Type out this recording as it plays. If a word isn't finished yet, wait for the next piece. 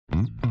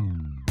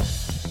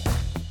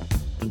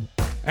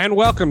And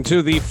welcome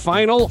to the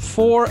Final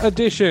Four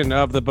edition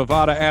of the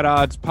Bovada at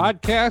Odds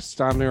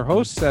podcast. I'm your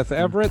host, Seth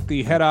Everett.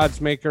 The head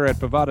odds maker at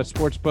Bovada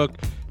Sportsbook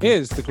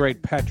is the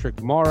great Patrick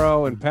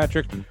Morrow. And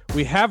Patrick,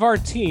 we have our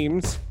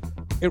teams.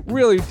 It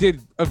really did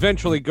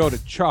eventually go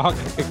to chalk,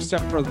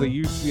 except for the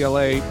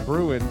UCLA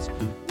Bruins.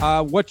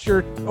 What's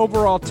your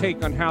overall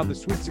take on how the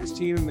Sweet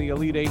 16 and the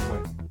Elite Eight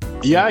went?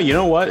 Yeah, you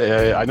know what?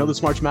 I know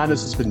this March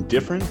Madness has been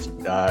different.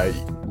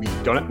 We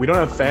don't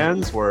have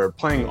fans. We're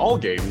playing all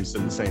games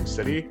in the same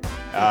city.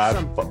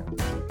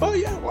 But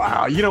yeah,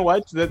 wow. You know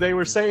what? They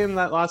were saying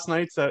that last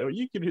night that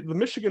the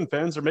Michigan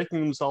fans are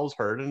making themselves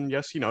heard. And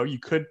yes, you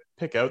could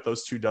pick out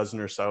those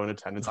 24 or so in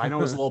attendance. I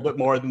know it's a little bit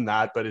more than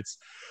that, but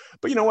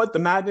you know what? The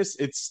Madness,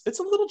 it's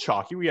a little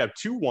chalky. We have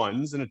 2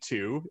 1s and a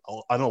 2,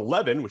 an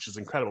 11, which is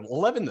incredible.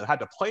 11 that had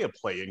to play a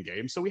play-in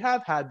game. So we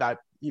have had that,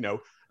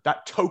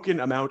 that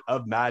token amount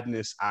of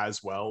madness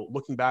as well.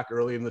 Looking back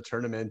early in the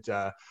tournament,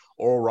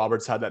 Oral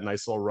Roberts had that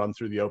nice little run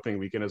through the opening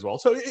weekend as well.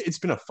 So it's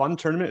been a fun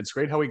tournament. It's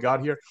great how we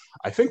got here.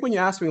 I think when you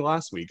asked me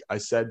last week, I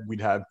said we'd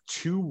have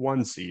 2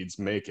 1 seeds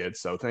make it.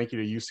 So thank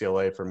you to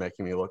UCLA for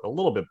making me look a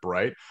little bit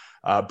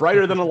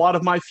brighter than a lot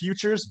of my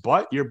futures.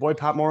 But your boy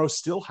Pat Morrow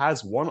still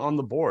has one on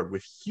the board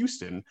with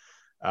Houston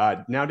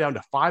now down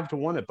to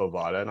 5-1 at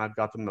Bovada, and I've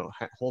got them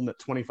holding at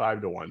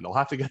 25-1. They'll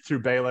have to get through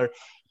Baylor,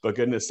 but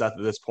goodness, Seth,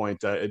 at this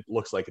point, it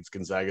looks like it's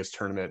Gonzaga's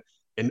tournament.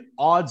 An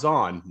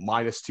odds-on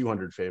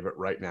 -200 favorite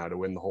right now to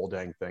win the whole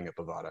dang thing at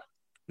Bovada.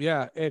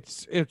 Yeah,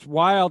 it's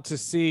wild to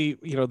see,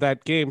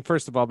 that game,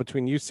 first of all,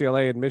 between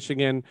UCLA and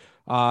Michigan.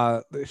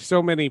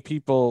 So many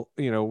people,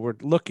 were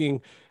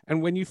looking.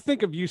 And when you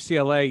think of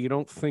UCLA, you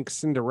don't think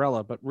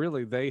Cinderella, but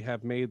really they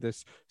have made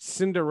this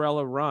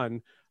Cinderella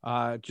run.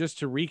 Just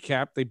to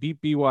recap, they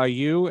beat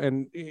BYU,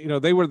 and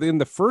they were in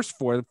the first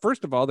 4.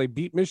 First of all, they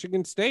beat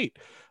Michigan State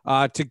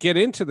to get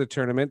into the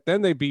tournament.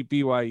 Then they beat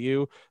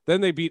BYU.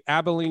 Then they beat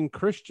Abilene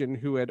Christian,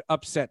 who had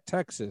upset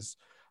Texas.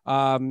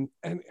 And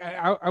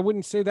I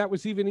wouldn't say that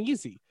was even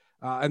easy.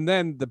 And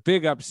then the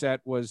big upset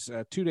was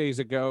 2 days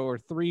ago, or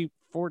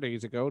 4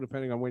 days ago,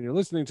 depending on when you're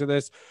listening to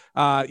this.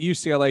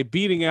 UCLA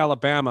beating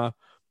Alabama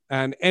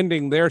and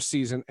ending their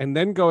season, and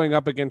then going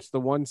up against the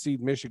 1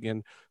 seed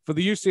Michigan. For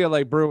the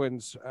UCLA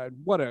Bruins,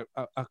 what a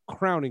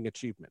crowning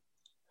achievement.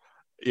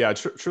 Yeah,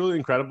 truly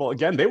incredible.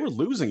 Again, they were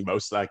losing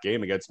most of that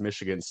game against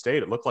Michigan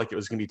State. It looked like it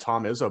was going to be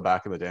Tom Izzo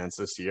back in the dance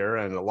this year,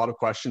 and a lot of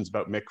questions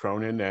about Mick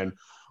Cronin and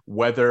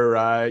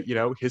whether,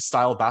 his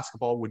style of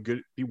basketball would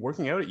be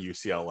working out at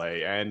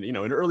UCLA. And,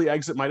 an early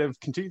exit might have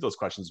continued those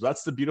questions. But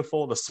that's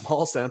the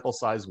small sample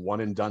size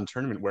one and done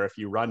tournament where if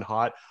you run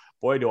hot,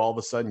 boy, do all of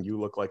a sudden you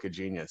look like a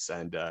genius.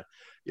 And,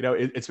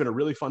 it's been a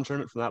really fun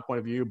tournament from that point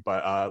of view.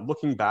 But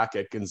looking back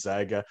at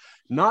Gonzaga,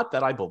 not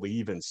that I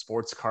believe in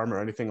sports karma or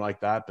anything like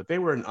that, but they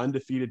were an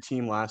undefeated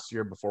team last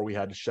year before we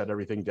had to shut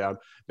everything down.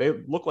 They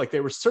looked like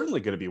they were certainly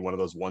going to be one of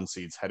those 1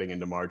 seeds heading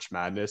into March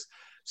Madness.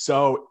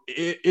 So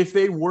if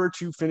they were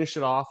to finish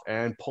it off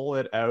and pull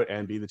it out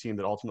and be the team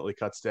that ultimately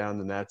cuts down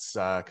the Nets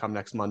come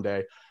next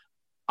Monday,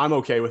 I'm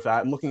okay with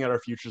that. And looking at our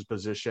futures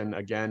position,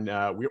 again,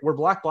 we're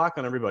black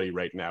on everybody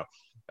right now.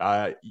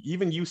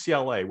 Even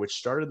UCLA, which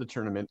started the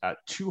tournament at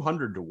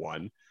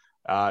 200-1,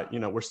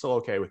 we're still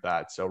okay with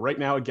that. So right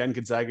now, again,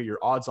 Gonzaga, your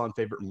odds-on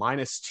favorite,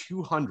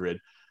 -200.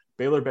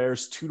 Baylor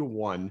Bears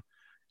 2-1.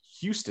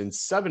 Houston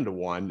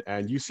 7-1,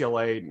 and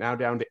UCLA now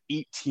down to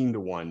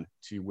 18-1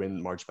 to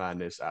win March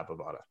Madness at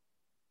Bovada.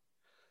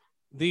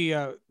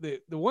 The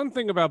one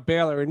thing about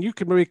Baylor, and you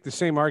can make the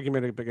same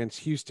argument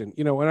against Houston.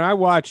 When I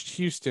watched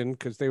Houston,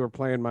 because they were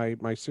playing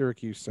my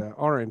Syracuse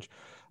Orange,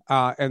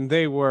 and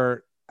they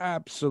were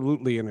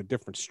absolutely in a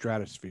different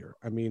stratosphere.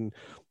 I mean,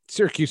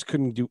 Syracuse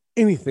couldn't do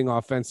anything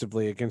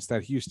offensively against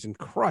that Houston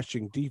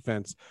crushing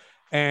defense,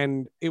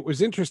 and it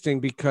was interesting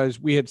because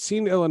we had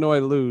seen Illinois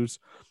lose.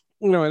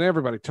 And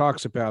everybody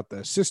talks about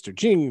the Sister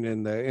Jean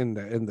and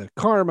the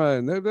karma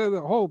and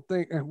the whole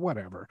thing and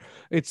whatever.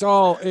 It's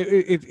all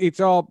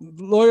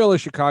Loyola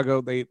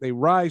Chicago. They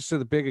rise to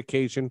the big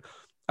occasion.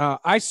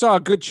 I saw a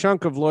good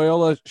chunk of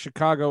Loyola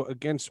Chicago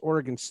against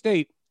Oregon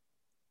State,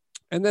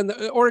 and then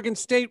the Oregon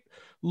State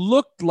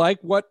looked like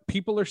what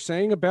people are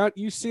saying about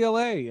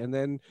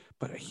UCLA,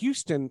 but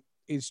Houston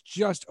is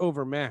just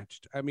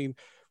overmatched. I mean,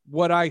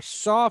 what I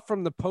saw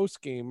from the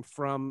post game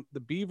from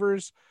the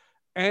Beavers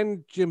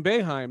and Jim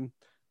Boeheim,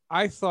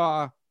 I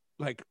thought,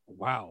 like,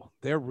 wow,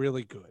 they're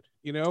really good,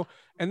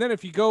 And then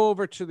if you go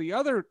over to the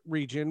other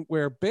region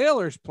where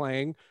Baylor's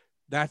playing,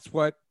 that's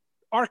what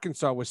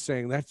Arkansas was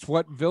saying. That's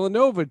what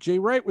Villanova, Jay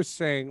Wright was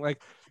saying.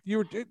 Like, you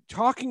were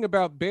talking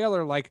about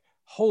Baylor, like,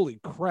 holy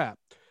crap.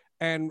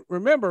 And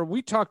remember,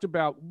 we talked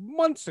about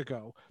months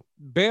ago,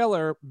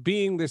 Baylor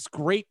being this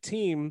great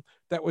team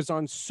that was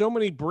on so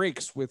many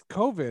breaks with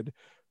COVID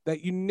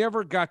that you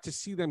never got to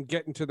see them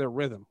get into their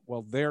rhythm.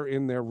 Well, they're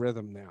in their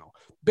rhythm now.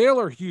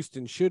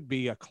 Baylor-Houston should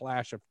be a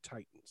clash of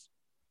titans.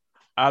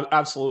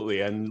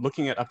 Absolutely. And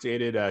looking at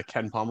updated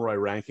Ken Pomeroy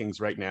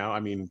rankings right now, I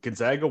mean,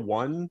 Gonzaga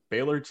 1,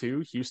 Baylor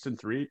 2, Houston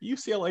 3,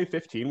 UCLA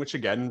 15, which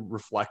again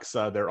reflects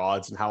their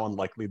odds and how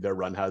unlikely their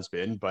run has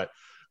been. But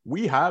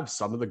we have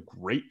some of the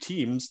great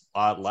teams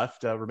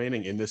left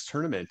remaining in this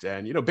tournament.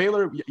 And,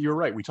 Baylor, you're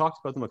right. We talked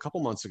about them a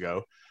couple months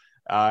ago.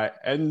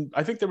 And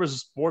I think there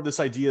was more of this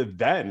idea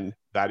then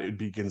that it would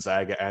be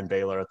Gonzaga and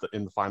Baylor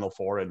in the Final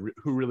Four, and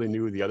who really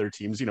knew the other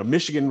teams.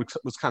 Michigan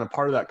was kind of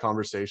part of that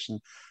conversation,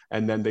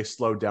 and then they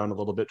slowed down a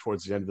little bit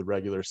towards the end of the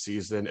regular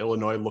season.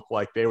 Illinois looked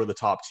like they were the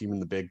top team in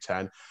the Big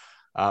Ten.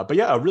 But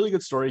yeah, a really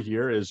good story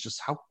here is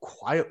just how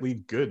quietly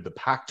good the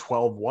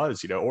Pac-12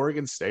 was.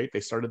 Oregon State, they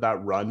started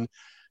that run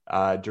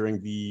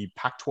during the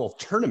Pac-12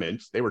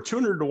 tournament. They were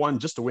 200-1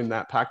 just to win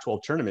that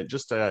Pac-12 tournament,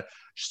 just to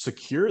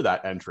secure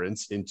that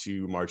entrance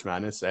into March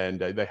Madness. And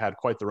they had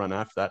quite the run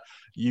after that.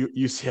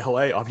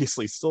 UCLA,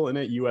 obviously still in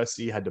it.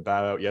 USC had to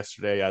bow out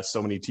yesterday, as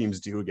so many teams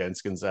do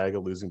against Gonzaga,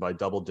 losing by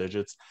double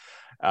digits.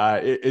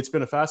 It's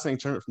been a fascinating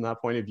tournament from that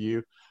point of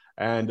view.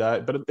 And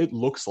but it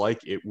looks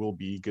like it will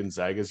be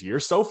Gonzaga's year.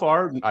 So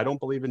far, I don't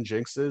believe in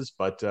jinxes,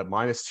 but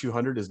minus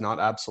 200 is not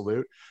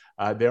absolute.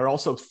 They are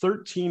also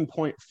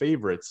 13-point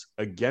favorites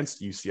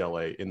against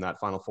UCLA in that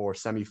Final Four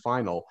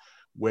semifinal,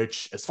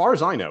 which, as far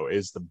as I know,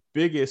 is the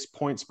biggest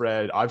point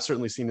spread I've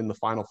certainly seen in the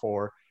Final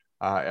Four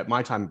at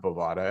my time at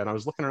Bovada. And I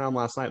was looking around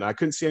last night, and I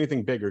couldn't see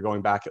anything bigger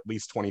going back at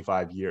least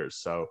 25 years.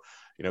 So,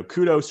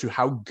 kudos to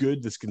how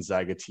good this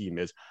Gonzaga team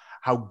is,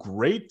 how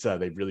great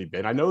they've really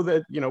been. I know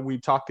that, we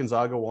talk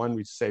Gonzaga 1,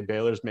 we say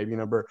Baylor's maybe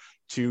number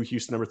 2,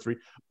 Houston number 3,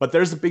 but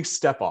there's a big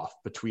step off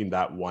between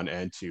that 1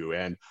 and 2.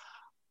 And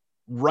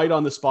right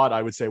on the spot,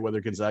 I would say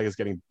whether Gonzaga is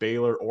getting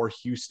Baylor or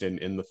Houston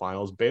in the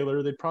finals.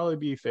 Baylor, they'd probably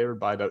be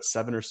favored by about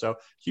 7 or so.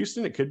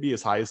 Houston, it could be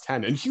as high as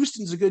 10. And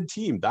Houston's a good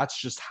team.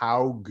 That's just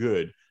how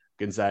good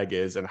Gonzaga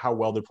is and how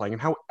well they're playing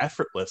and how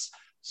effortless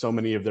so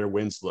many of their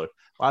wins look.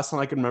 Last time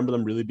I can remember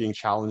them really being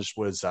challenged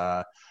was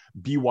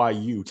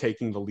BYU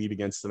taking the lead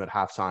against them at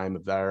halftime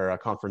of their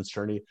conference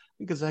tourney. I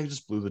think Gonzaga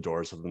just blew the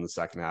doors of them in the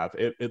second half.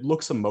 It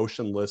looks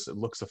emotionless. It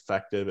looks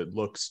effective. It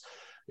looks...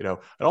 it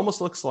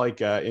almost looks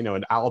like,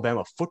 an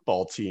Alabama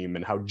football team,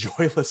 and how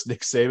joyless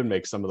Nick Saban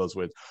makes some of those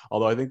wins.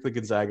 Although I think the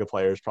Gonzaga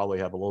players probably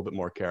have a little bit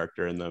more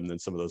character in them than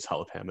some of those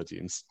Alabama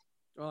teams.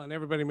 Well, and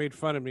everybody made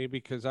fun of me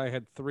because I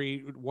had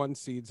 3 1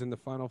 seeds in the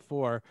Final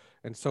Four.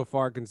 And so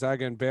far,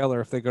 Gonzaga and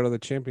Baylor, if they go to the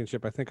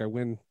championship, I think I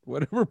win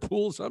whatever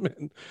pools I'm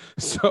in.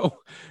 So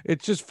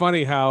it's just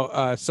funny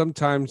how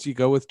sometimes you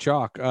go with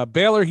chalk.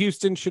 Baylor,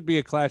 Houston should be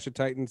a clash of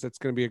titans. That's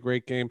going to be a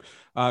great game.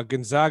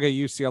 Gonzaga,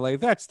 UCLA,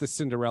 that's the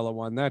Cinderella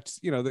one. That's,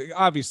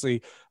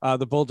 obviously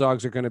the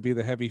Bulldogs are going to be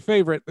the heavy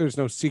favorite. There's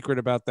no secret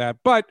about that.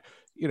 But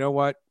you know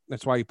what?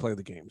 That's why you play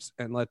the games.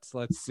 And let's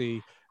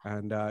see.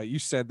 And you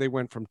said they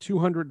went from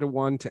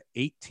 200-1 to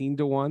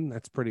 18-1.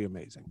 That's pretty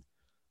amazing.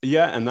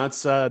 Yeah, and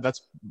that's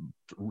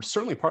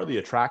certainly part of the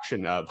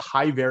attraction of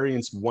high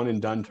variance one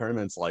and done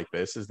tournaments like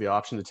this, is the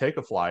option to take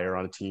a flyer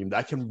on a team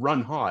that can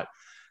run hot.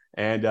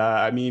 And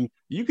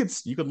you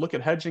could look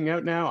at hedging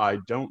out now. I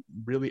don't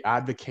really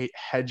advocate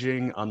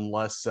hedging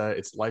unless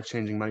it's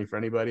life-changing money for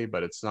anybody,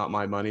 but it's not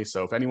my money.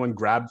 So if anyone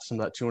grabbed some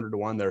of that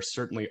 200-1, there are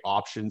certainly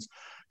options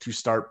to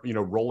start,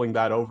 rolling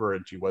that over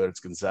into whether it's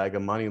Gonzaga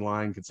money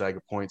line, Gonzaga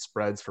point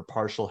spreads for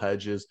partial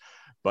hedges.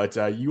 But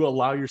you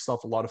allow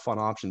yourself a lot of fun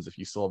options if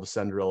you still have a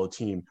Cinderella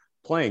team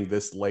playing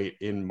this late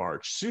in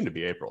March, soon to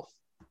be April.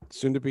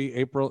 Soon to be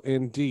April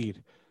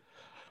indeed.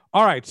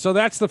 All right, so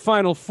that's the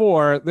Final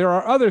Four. There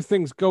are other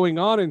things going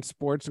on in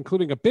sports,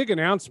 including a big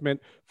announcement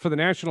for the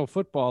National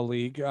Football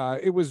League.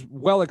 It was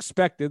well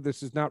expected.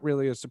 This is not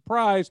really a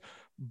surprise,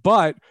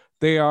 but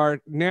they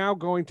are now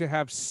going to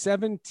have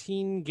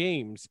 17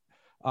 games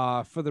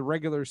for the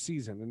regular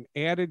season, an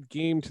added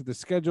game to the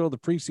schedule. The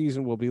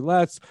preseason will be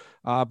less,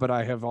 but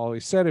I have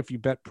always said, if you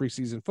bet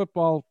preseason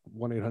football,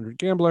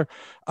 1-800-GAMBLER,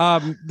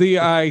 the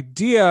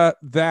idea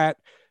that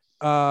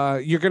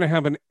you're going to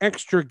have an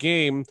extra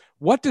game,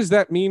 what does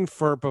that mean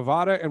for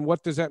Bovada, and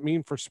what does that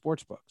mean for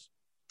sportsbooks?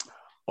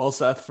 Well,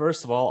 Seth,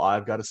 first of all,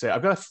 I've got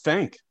to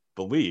thank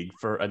the league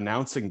for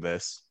announcing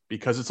this,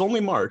 because it's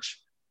only March.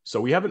 So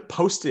we haven't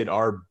posted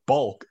our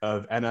bulk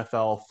of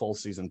NFL full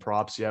season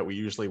props yet. We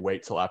usually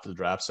wait till after the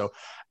draft. So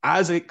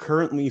as it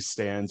currently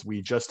stands,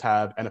 we just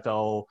have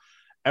NFL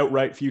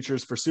outright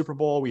futures for Super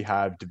Bowl. We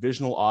have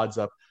divisional odds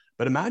up.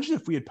 But imagine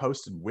if we had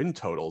posted win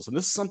totals. And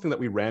this is something that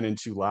we ran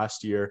into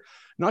last year,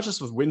 not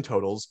just with win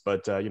totals,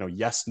 but,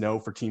 yes, no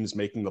for teams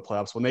making the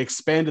playoffs when they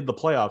expanded the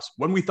playoffs,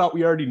 when we thought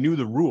we already knew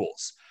the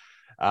rules.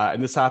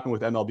 And this happened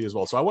with MLB as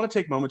well. So I want to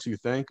take a moment to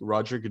thank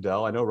Roger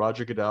Goodell. I know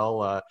Roger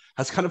Goodell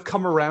has kind of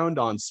come around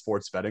on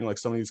sports betting like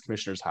some of these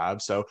commissioners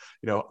have. So,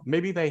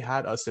 maybe they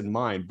had us in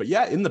mind. But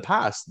yeah, in the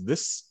past,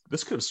 this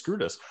could have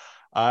screwed us.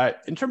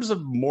 In terms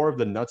of more of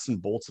the nuts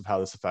and bolts of how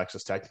this affects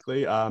us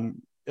technically,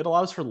 it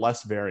allows for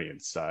less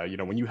variance.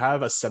 When you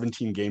have a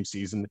 17-game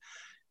season,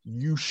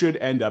 you should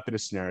end up in a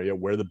scenario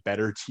where the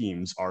better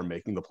teams are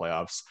making the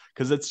playoffs,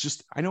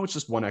 because I know it's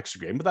just one extra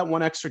game, but that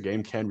one extra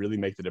game can really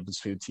make the difference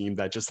between a team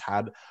that just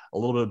had a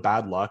little bit of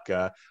bad luck.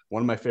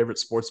 One of my favorite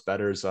sports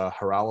bettors,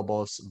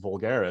 Haralabos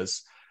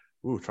Vulgaris,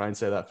 Ooh, try and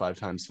say that 5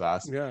 times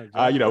fast. Yeah,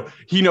 exactly.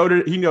 He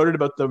noted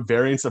about the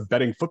variance of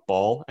betting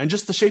football and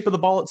just the shape of the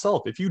ball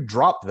itself. If you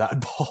drop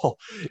that ball,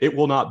 it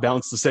will not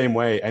bounce the same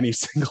way any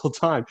single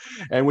time.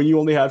 And when you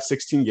only have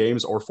 16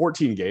 games or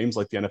 14 games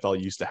like the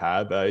NFL used to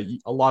have, a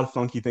lot of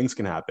funky things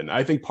can happen.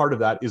 I think part of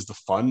that is the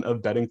fun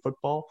of betting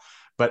football,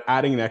 but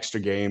adding an extra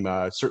game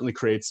certainly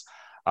creates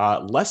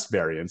less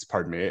variance,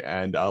 pardon me,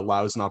 and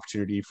allows an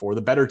opportunity for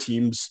the better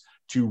teams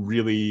to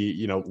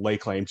really, lay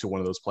claim to one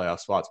of those playoff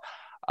spots.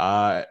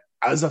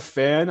 As a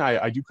fan,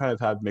 I do kind of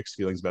have mixed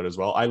feelings about it as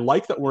well. I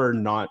like that we're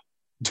not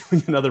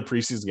doing another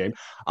preseason game.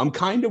 I'm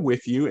kind of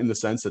with you in the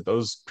sense that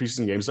those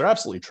preseason games are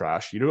absolutely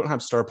trash. You don't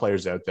have star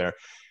players out there.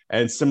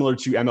 And similar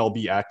to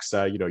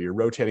MLBX, you're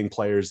rotating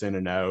players in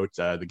and out.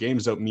 The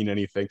games don't mean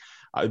anything.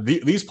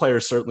 These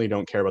players certainly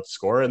don't care about the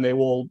score, and they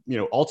will,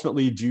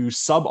 ultimately do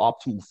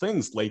suboptimal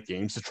things late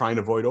games to try and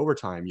avoid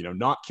overtime.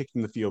 Not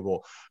kicking the field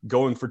goal,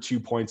 going for 2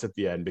 points at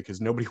the end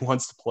because nobody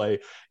wants to play,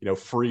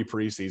 free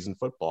preseason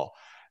football.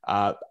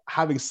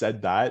 Having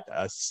said that,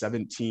 a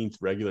 17th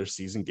regular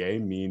season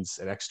game means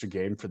an extra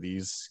game for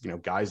these,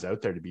 guys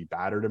out there to be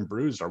battered and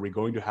bruised. Are we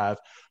going to have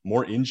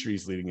more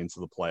injuries leading into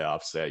the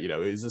playoffs?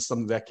 Is this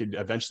something that could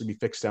eventually be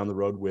fixed down the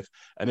road with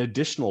an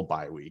additional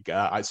bye week?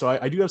 So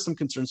I do have some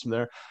concerns from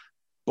there.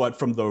 But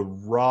from the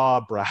raw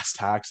brass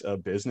tacks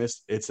of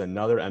business, it's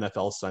another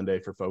NFL Sunday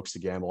for folks to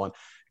gamble on.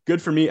 Good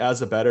for me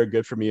as a bettor,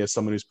 good for me as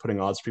someone who's putting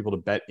odds for people to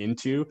bet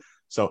into.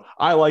 So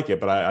I like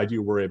it, but I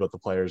do worry about the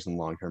players and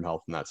long-term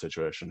health in that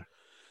situation.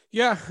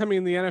 Yeah, I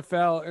mean, the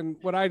NFL, and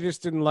what I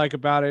just didn't like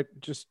about it,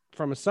 just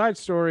from a side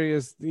story,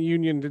 is the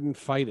union didn't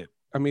fight it.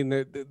 I mean,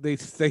 they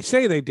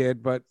say they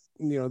did, but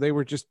they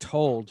were just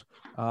told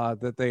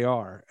that they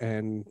are,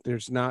 and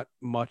there's not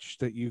much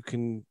that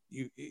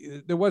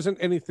there wasn't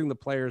anything the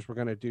players were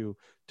going to do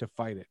to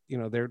fight it.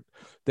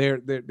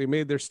 They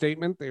made their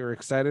statement. They were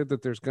excited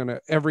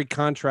that every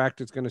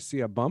contract is going to see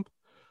a bump.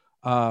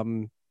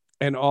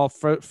 And all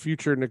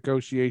future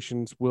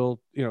negotiations will,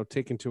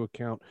 take into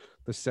account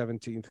the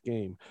 17th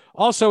game.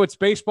 Also, it's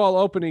baseball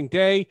opening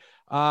day.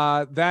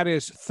 That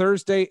is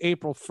Thursday,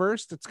 April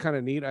 1st. It's kind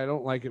of neat. I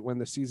don't like it when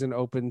the season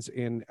opens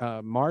in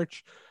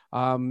March.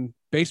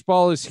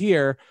 Baseball is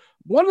here.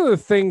 One of the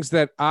things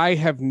that I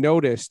have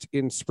noticed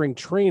in spring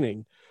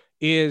training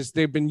is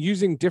they've been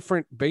using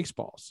different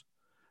baseballs.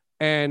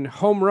 And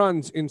home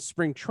runs in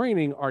spring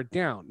training are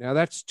down. Now,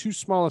 that's too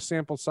small a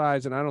sample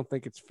size, and I don't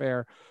think it's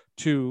fair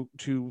to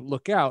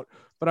look out.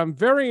 But I'm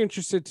very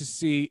interested to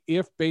see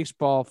if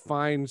baseball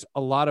finds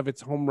a lot of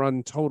its home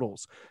run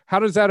totals. How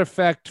does that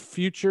affect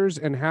futures,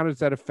 and how does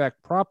that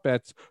affect prop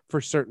bets for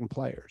certain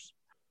players?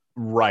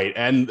 Right.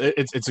 And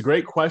it's a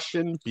great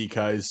question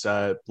because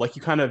like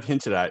you kind of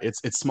hinted at, it's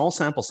small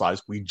sample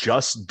size. We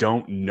just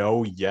don't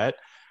know yet.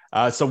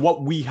 So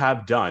what we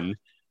have done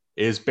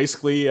is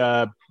basically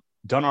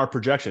done our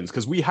projections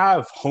because we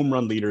have home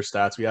run leader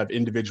stats. We have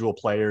individual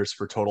players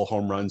for total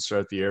home runs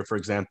throughout the year. For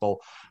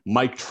example,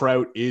 Mike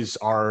Trout is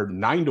our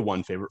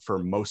 9-1 favorite for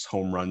most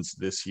home runs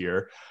this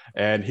year.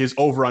 And his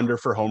over under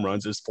for home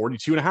runs is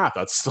 42.5.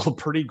 That's still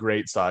pretty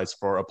great size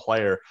for a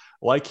player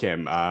like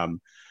him.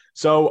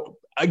 So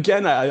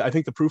again, I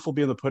think the proof will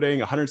be in the pudding.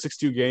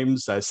 162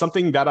 games,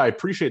 something that I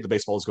appreciate the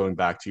baseball is going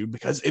back to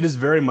because it is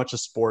very much a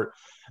sport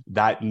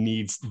that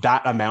needs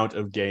that amount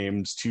of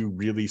games to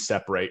really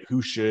separate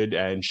who should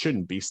and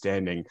shouldn't be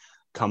standing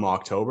come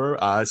October.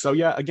 So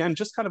yeah, again,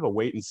 just kind of a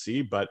wait and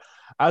see. But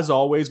as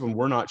always, when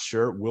we're not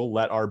sure, we'll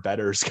let our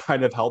bettors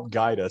kind of help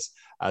guide us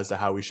as to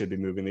how we should be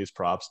moving these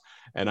props.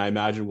 And I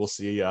imagine we'll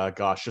see,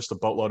 just a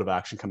boatload of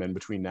action come in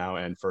between now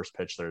and first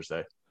pitch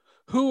Thursday.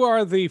 Who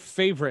are the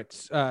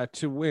favorites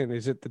to win?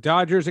 Is it the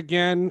Dodgers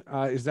again?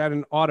 Is that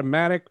an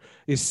automatic?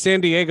 Is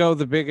San Diego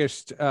the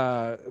biggest?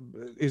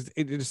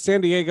 Does San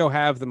Diego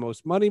have the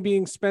most money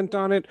being spent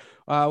on it?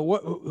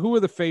 Who are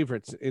the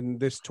favorites in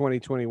this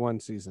 2021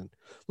 season?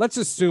 Let's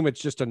assume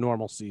it's just a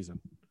normal season.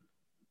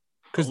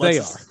 Because they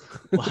are.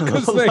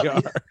 Because they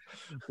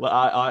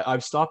are.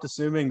 I've stopped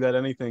assuming that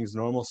anything's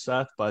normal,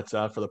 Seth, but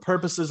for the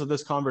purposes of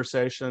this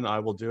conversation, I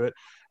will do it.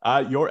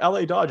 Your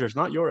LA Dodgers,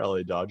 not your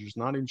LA Dodgers,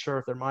 not even sure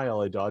if they're my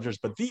LA Dodgers,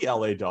 but the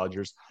LA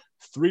Dodgers,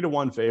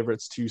 3-1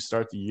 favorites to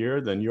start the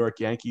year. The New York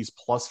Yankees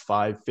plus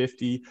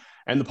 550,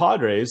 and the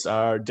Padres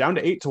are down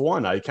to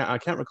 8-1. I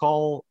can't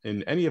recall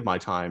in any of my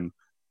time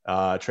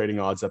trading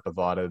odds at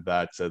Bovada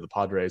that the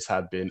Padres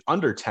have been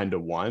under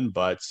 10-1,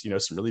 but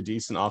some really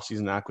decent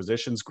offseason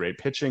acquisitions, great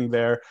pitching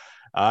there.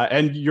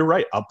 And you're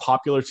right, a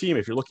popular team.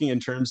 If you're looking in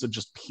terms of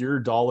just pure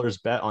dollars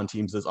bet on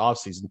teams this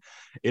offseason,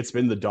 it's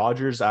been the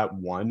Dodgers at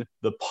 1.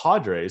 The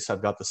Padres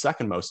have got the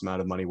second most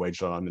amount of money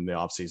wagered on in the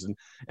offseason.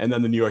 And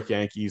then the New York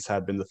Yankees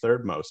have been the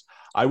third most.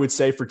 I would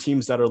say for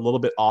teams that are a little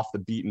bit off the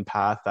beaten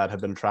path that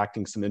have been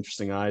attracting some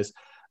interesting eyes,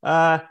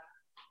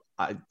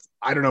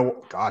 I don't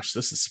know. Gosh,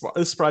 this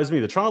surprised me.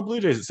 The Toronto Blue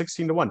Jays at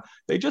 16-1.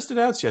 They just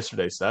announced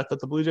yesterday, Seth, that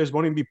the Blue Jays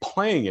won't even be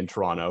playing in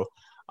Toronto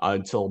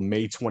until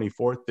May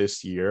 24th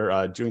this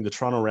year, doing the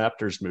Toronto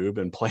Raptors move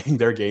and playing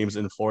their games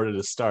in Florida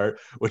to start,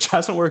 which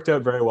hasn't worked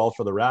out very well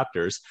for the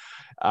Raptors.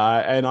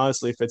 And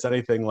honestly, if it's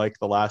anything like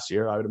the last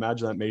year, I would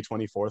imagine that May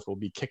 24th will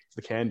be kicked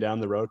the can down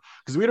the road,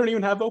 because we don't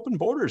even have open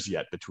borders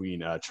yet between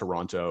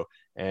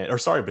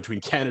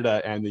between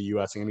Canada and the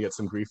US. I'm going to get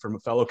some grief from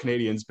fellow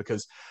Canadians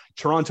because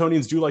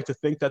Torontonians do like to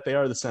think that they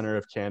are the center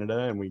of Canada,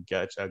 and we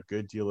get a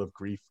good deal of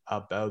grief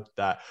about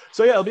that.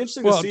 So yeah, it'll be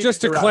interesting to see. Well,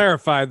 just to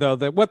clarify though,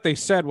 that what they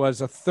said was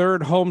a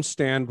third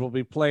homestand will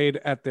be played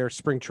at their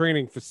spring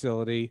training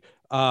facility.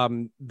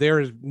 There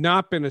has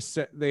not been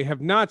they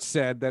have not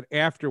said that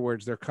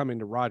afterwards they're coming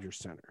to Rogers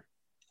Center.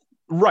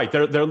 Right.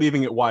 They're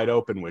leaving it wide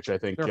open, which I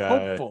think they're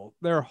hopeful.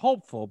 They're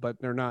hopeful, but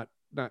they're not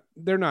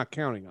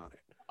counting on it.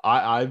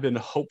 I've been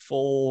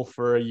hopeful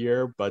for a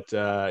year, but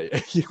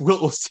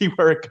we'll see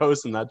where it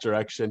goes in that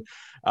direction.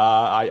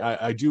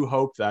 I do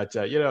hope that,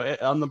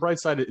 on the bright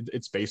side,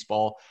 it's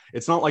baseball.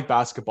 It's not like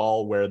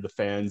basketball where the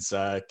fans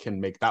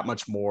can make that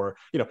much more,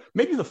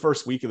 maybe the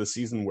first week of the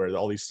season where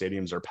all these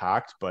stadiums are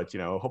packed, but,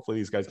 hopefully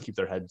these guys can keep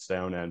their heads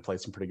down and play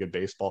some pretty good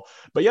baseball.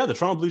 But yeah, the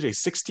Toronto Blue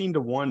Jays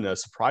 16-1,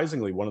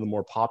 surprisingly one of the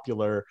more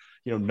popular,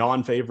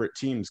 non-favorite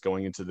teams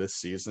going into this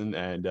season.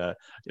 And, it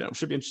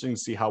should be interesting to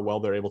see how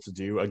well they're able to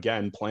do,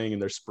 again, playing in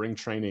their spring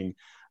training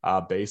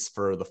base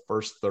for the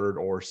first third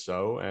or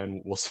so.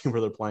 And we'll see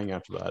where they're playing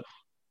after that.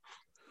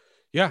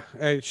 Yeah,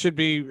 it should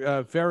be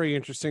very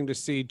interesting to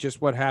see just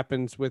what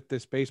happens with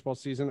this baseball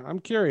season. I'm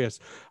curious.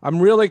 I'm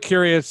really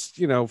curious,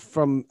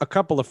 from a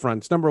couple of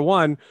fronts. Number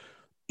one,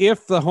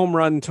 if the home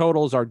run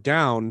totals are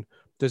down,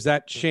 does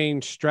that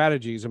change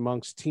strategies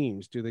amongst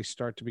teams? Do they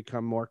start to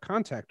become more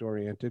contact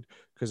oriented?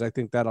 Because I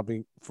think that'll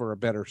be for a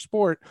better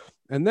sport.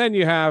 And then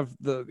you have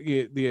the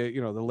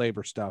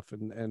labor stuff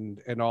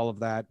and all of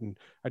that. And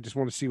I just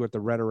want to see what the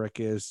rhetoric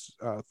is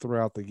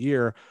throughout the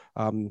year.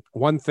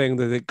 One thing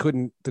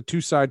that the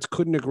two sides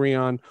couldn't agree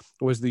on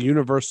was the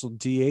universal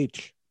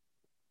DH.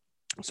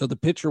 So the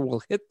pitcher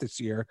will hit this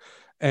year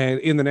and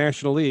in the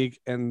National League,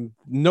 and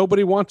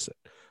nobody wants it.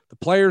 The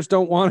players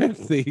don't want it.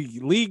 The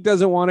league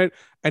doesn't want it,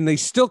 and they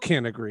still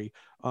can't agree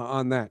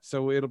on that.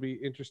 So it'll be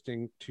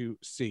interesting to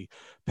see.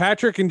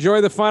 Patrick, enjoy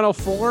the Final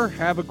Four.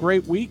 Have a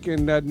great week.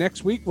 And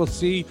next week, we'll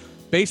see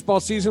baseball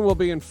season will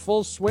be in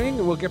full swing,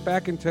 and we'll get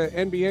back into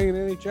NBA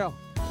and NHL.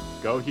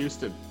 Go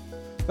Houston.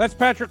 That's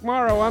Patrick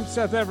Morrow. I'm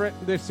Seth Everett.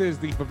 This is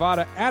the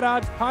Bovada At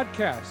Odds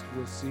podcast.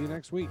 We'll see you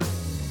next week.